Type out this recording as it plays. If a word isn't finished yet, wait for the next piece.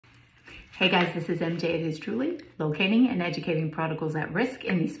Hey guys, this is MJ. It is truly locating and educating prodigals at risk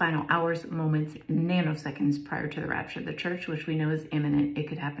in these final hours, moments, nanoseconds prior to the rapture of the church, which we know is imminent. It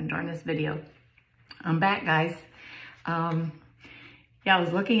could happen during this video. I'm back, guys. I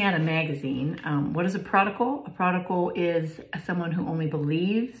was looking at a magazine. What is a prodigal? A prodigal is someone who only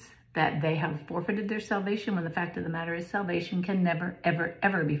believes that they have forfeited their salvation, when the fact of the matter is salvation can never, ever,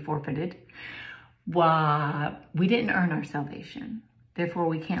 ever be forfeited. We didn't earn our salvation. Therefore,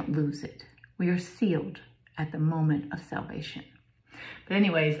 we can't lose it. We are sealed at the moment of salvation. But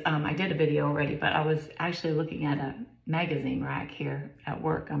anyways, I did a video already, but I was actually looking at a magazine rack here at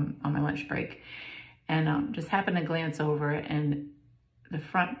work on my lunch break, and just happened to glance over, and the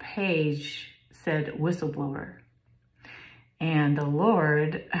front page said Whistleblower. And the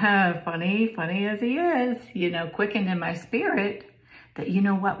Lord, funny as he is, quickened in my spirit that, you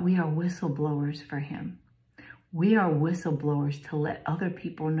know what, we are whistleblowers for him. We are whistleblowers to let other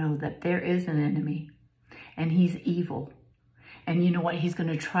people know that there is an enemy and he's evil. And you know what? He's going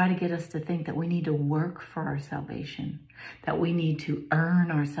to try to get us to think that we need to work for our salvation, that we need to earn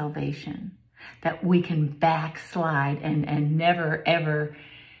our salvation, that we can backslide and never, ever.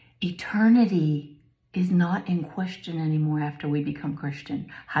 Eternity is not in question anymore after we become Christian.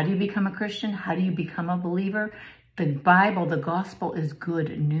 How do you become a Christian? How do you become a believer? The Bible, the gospel is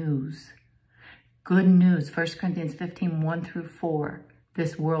good news. Good news, 1 Corinthians 15, 1 through 4.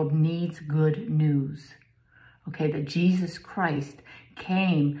 This world needs good news. Okay, that Jesus Christ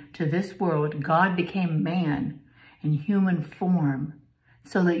came to this world. God became man in human form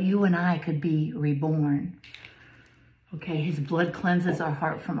so that you and I could be reborn. Okay, his blood cleanses our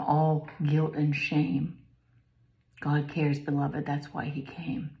heart from all guilt and shame. God cares, beloved. That's why he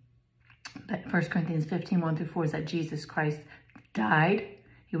came. But 1 Corinthians 15, 1 through 4 is that Jesus Christ died.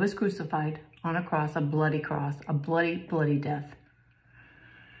 He was crucified on a cross, a bloody cross, a bloody, bloody death.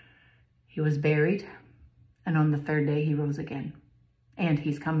 He was buried, and on the third day he rose again. And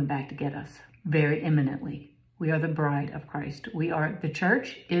he's coming back to get us very imminently. We are the bride of Christ. The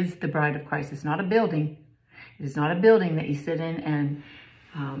church is the bride of Christ. It's not a building. It is not a building that you sit in and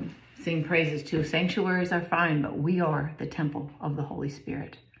sing praises to. Sanctuaries are fine, but we are the temple of the Holy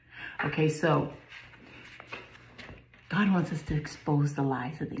Spirit. Okay, so God wants us to expose the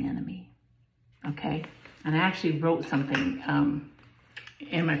lies of the enemy. Okay, and I actually wrote something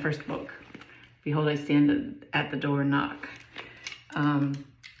in my first book. Behold, I stand at the door and knock.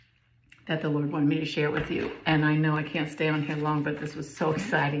 That the Lord wanted me to share with you. And I know I can't stay on here long, but this was so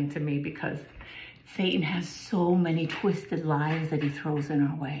exciting to me because Satan has so many twisted lies that he throws in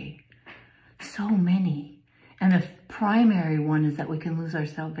our way. So many. And the primary one is that we can lose our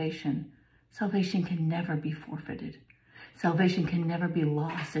salvation. Salvation can never be forfeited. Salvation can never be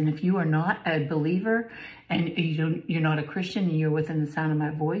lost. And if you are not a believer and you're not a Christian and you're within the sound of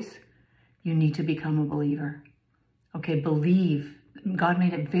my voice, you need to become a believer. Okay, believe. God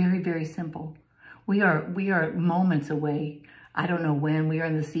made it very, very simple. We are moments away. I don't know when. We are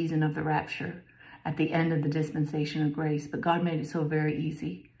in the season of the rapture, at the end of the dispensation of grace. But God made it so very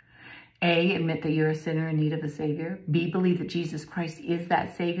easy. A, admit that you're a sinner in need of a Savior. B, believe that Jesus Christ is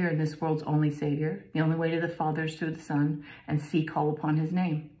that Savior and this world's only Savior. The only way to the Father is through the Son. And C, call upon his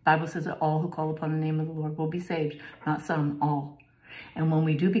name. The Bible says that all who call upon the name of the Lord will be saved. Not some, all. And when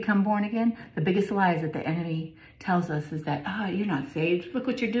we do become born again, the biggest lies that the enemy tells us is that, you're not saved. Look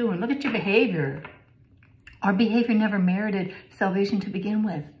what you're doing. Look at your behavior. Our behavior never merited salvation to begin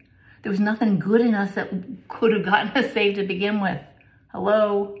with. There was nothing good in us that could have gotten us saved to begin with.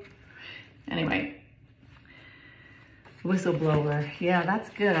 Hello? Anyway, whistleblower. Yeah, that's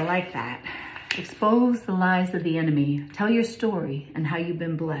good. I like that. Expose the lies of the enemy. Tell your story and how you've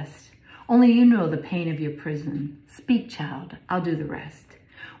been blessed. Only you know the pain of your prison. Speak, child. I'll do the rest.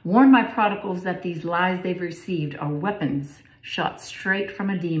 Warn my prodigals that these lies they've received are weapons shot straight from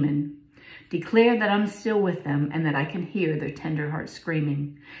a demon. Declare that I'm still with them and that I can hear their tender hearts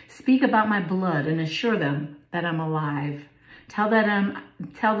screaming. Speak about my blood and assure them that I'm alive. Tell them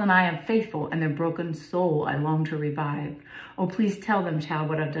I am faithful and their broken soul I long to revive. Oh, please tell them, child,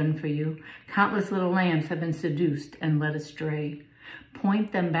 what I've done for you. Countless little lambs have been seduced and led astray.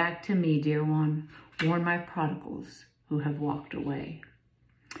 Point them back to me, dear one. Warn my prodigals who have walked away.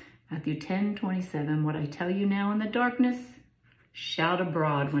 Matthew 10:27, what I tell you now in the darkness, shout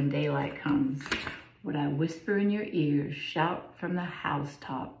abroad when daylight comes. What I whisper in your ears, shout from the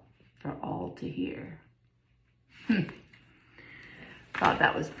housetop for all to hear. Thought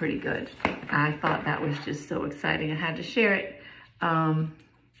that was pretty good. I thought that was just so exciting. I had to share it.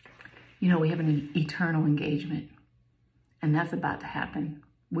 We have an eternal engagement, and that's about to happen.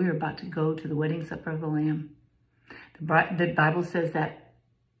 We're about to go to the wedding supper of the Lamb. The Bible says that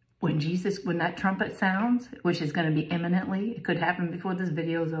when that trumpet sounds, which is going to be imminently, it could happen before this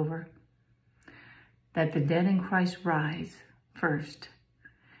video is over, that the dead in Christ rise first.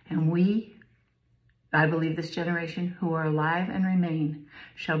 And we, I believe this generation, who are alive and remain,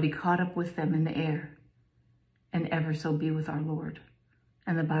 shall be caught up with them in the air, and ever so be with our Lord.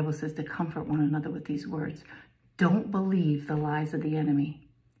 And the Bible says to comfort one another with these words. Don't believe the lies of the enemy.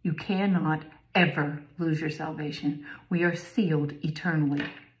 You cannot ever lose your salvation. We are sealed eternally.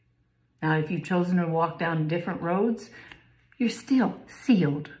 Now, if you've chosen to walk down different roads, you're still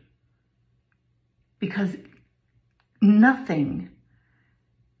sealed. Because nothing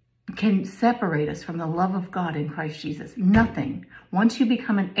can separate us from the love of God in Christ Jesus. Nothing. Once you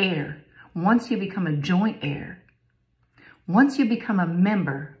become an heir, once you become a joint heir, once you become a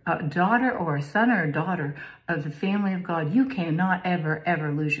member, a daughter or a son or a daughter of the family of God, you cannot ever,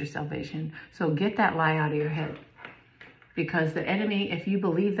 ever lose your salvation. So get that lie out of your head. Because the enemy, if you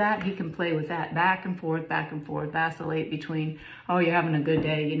believe that, he can play with that back and forth, vacillate between, oh, you're having a good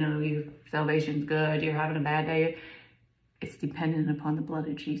day, you know, your salvation's good, you're having a bad day. It's dependent upon the blood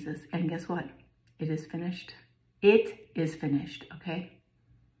of Jesus. And guess what? It is finished. It is finished, okay?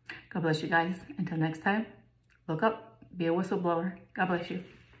 God bless you guys. Until next time, look up. Be a whistleblower. God bless you.